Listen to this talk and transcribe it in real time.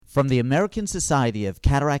From the American Society of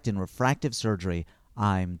Cataract and Refractive Surgery,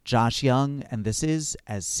 I'm Josh Young, and this is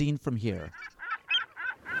As Seen From Here.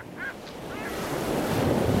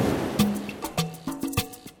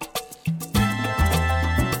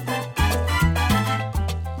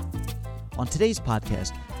 On today's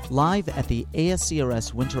podcast, live at the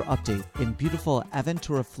ASCRS Winter Update in beautiful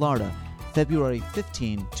Aventura, Florida, February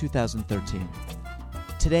 15, 2013.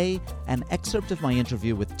 Today, an excerpt of my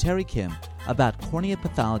interview with Terry Kim about cornea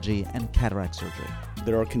pathology and cataract surgery.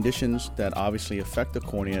 There are conditions that obviously affect the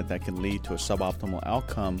cornea that can lead to a suboptimal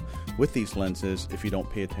outcome with these lenses if you don't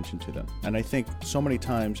pay attention to them. And I think so many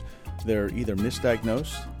times they're either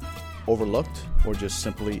misdiagnosed, overlooked, or just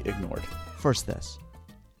simply ignored. First this.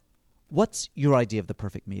 What's your idea of the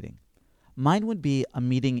perfect meeting? Mine would be a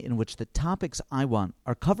meeting in which the topics I want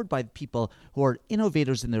are covered by people who are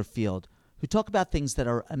innovators in their field, who talk about things that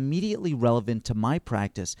are immediately relevant to my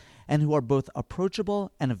practice and who are both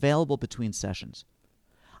approachable and available between sessions.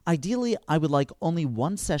 Ideally, I would like only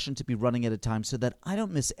one session to be running at a time so that I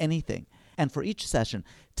don't miss anything, and for each session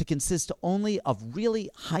to consist only of really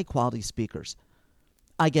high-quality speakers.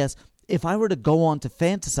 I guess if I were to go on to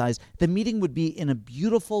fantasize, the meeting would be in a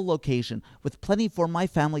beautiful location with plenty for my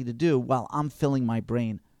family to do while I'm filling my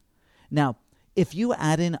brain. Now, if you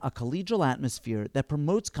add in a collegial atmosphere that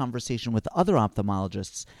promotes conversation with other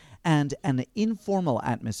ophthalmologists and an informal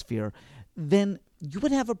atmosphere, then you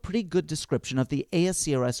would have a pretty good description of the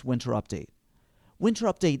ASCRS Winter Update. Winter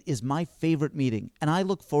Update is my favorite meeting, and I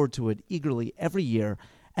look forward to it eagerly every year.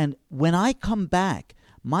 And when I come back,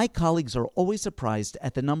 my colleagues are always surprised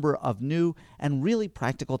at the number of new and really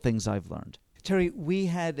practical things I've learned. Terry, we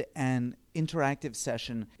had an interactive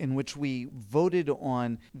session in which we voted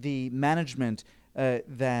on the management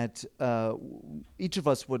that each of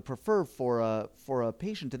us would prefer for a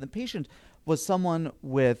patient. And the patient was someone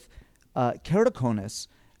with keratoconus,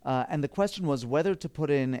 and the question was whether to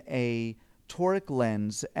put in a toric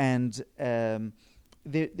lens. And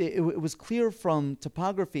it was clear from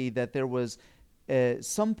topography that there was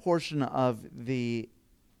some portion of the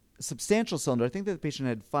substantial cylinder. I think that the patient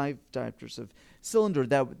had 5 diopters of cylinder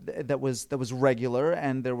that was regular,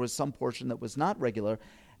 and there was some portion that was not regular.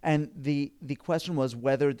 And the question was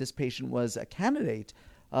whether this patient was a candidate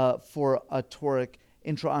for a toric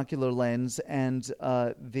intraocular lens, and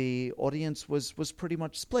the audience was pretty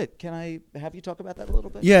much split. Can I have you talk about that a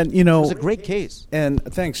little bit? Yeah, it was a great case. And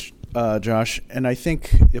thanks, Josh. And I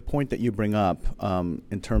think the point that you bring up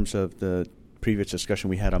in terms of the previous discussion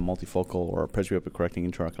we had on multifocal or presbyopic correcting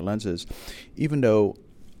intraocular lenses, even though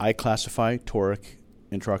I classify toric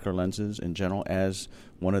intraocular lenses in general as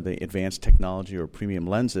one of the advanced technology or premium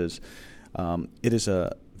lenses, it is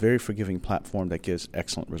a very forgiving platform that gives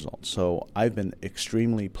excellent results. So I've been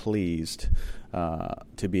extremely pleased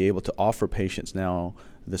to be able to offer patients now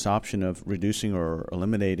this option of reducing or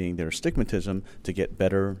eliminating their astigmatism to get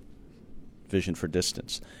better vision for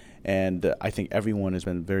distance. And I think everyone has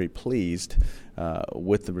been very pleased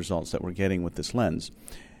with the results that we're getting with this lens.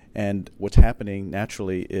 And what's happening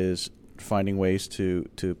naturally is finding ways to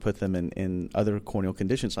put them in other corneal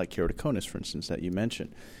conditions like keratoconus, for instance, that you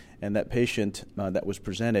mentioned. And that patient that was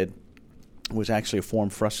presented was actually a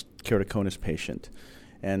form frusk keratoconus patient.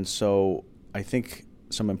 And so I think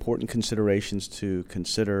some important considerations to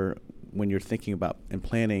consider when you're thinking about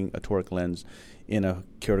implanting a toric lens in a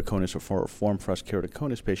keratoconus or for a form frusk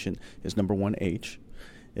keratoconus patient is number one, age.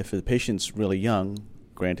 If the patient's really young,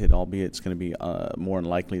 granted, albeit it's going to be more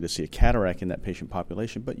unlikely to see a cataract in that patient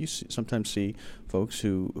population, but you sometimes see folks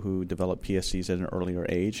who develop PSCs at an earlier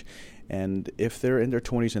age. And if they're in their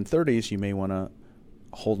 20s and 30s, you may want to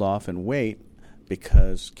hold off and wait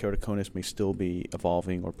because keratoconus may still be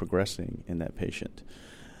evolving or progressing in that patient.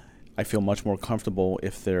 I feel much more comfortable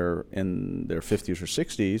if they're in their 50s or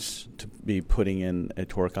 60s to be putting in a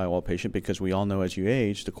toric IOL patient because we all know as you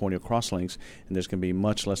age, the corneal crosslinks, and there's going to be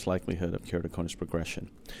much less likelihood of keratoconus progression.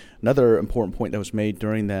 Another important point that was made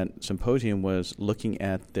during that symposium was looking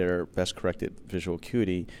at their best corrected visual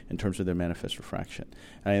acuity in terms of their manifest refraction.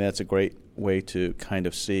 I think that's a great way to kind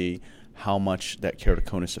of see how much that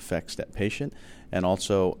keratoconus affects that patient and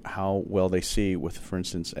also how well they see with, for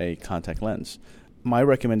instance, a contact lens. My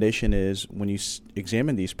recommendation is when you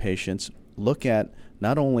examine these patients, look at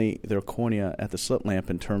not only their cornea at the slit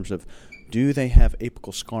lamp in terms of do they have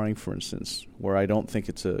apical scarring, for instance, where I don't think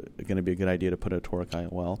it's going to be a good idea to put a toric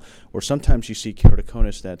IOL, or sometimes you see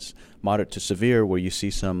keratoconus that's moderate to severe where you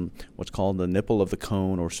see some what's called the nipple of the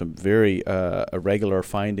cone or some very irregular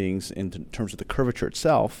findings in terms of the curvature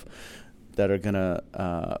itself that are going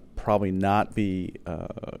to probably not be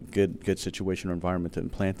a good situation or environment to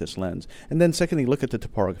implant this lens. And then secondly, look at the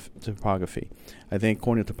topography. I think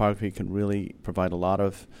corneal topography can really provide a lot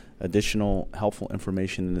of additional helpful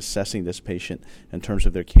information in assessing this patient in terms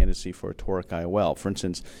of their candidacy for a toric IOL. For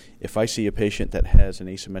instance, if I see a patient that has an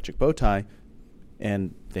asymmetric bow tie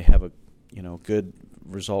and they have a good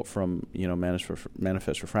result from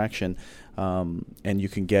manifest refraction, and you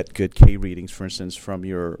can get good K readings, for instance, from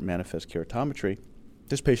your manifest keratometry,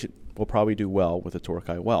 this patient will probably do well with a toric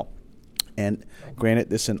IOL. And granted,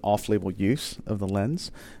 this is an off-label use of the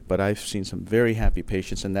lens, but I've seen some very happy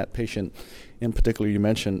patients, and that patient in particular you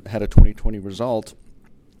mentioned had a 20/20 result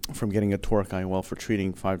from getting a toric IOL for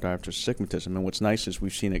treating 5 diopter astigmatism. And what's nice is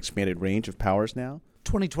we've seen an expanded range of powers now.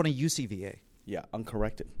 20/20 UCVA. Yeah,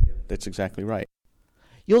 uncorrected. That's exactly right.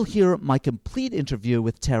 You'll hear my complete interview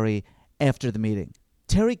with Terry after the meeting.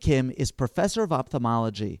 Terry Kim is professor of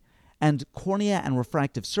ophthalmology and cornea and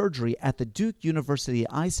refractive surgery at the Duke University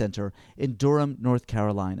Eye Center in Durham, North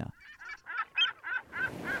Carolina.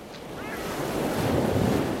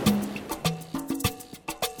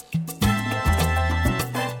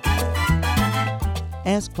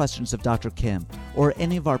 Ask questions of Dr. Kim or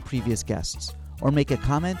any of our previous guests, or make a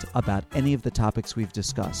comment about any of the topics we've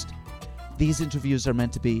discussed. These interviews are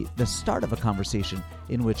meant to be the start of a conversation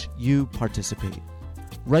in which you participate.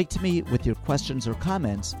 Write to me with your questions or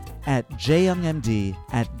comments at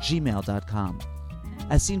jyoungmd@gmail.com.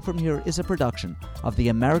 As Seen From Here is a production of the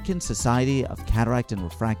American Society of Cataract and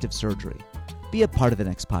Refractive Surgery. Be a part of the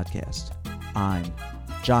next podcast. I'm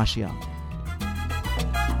Josh Young.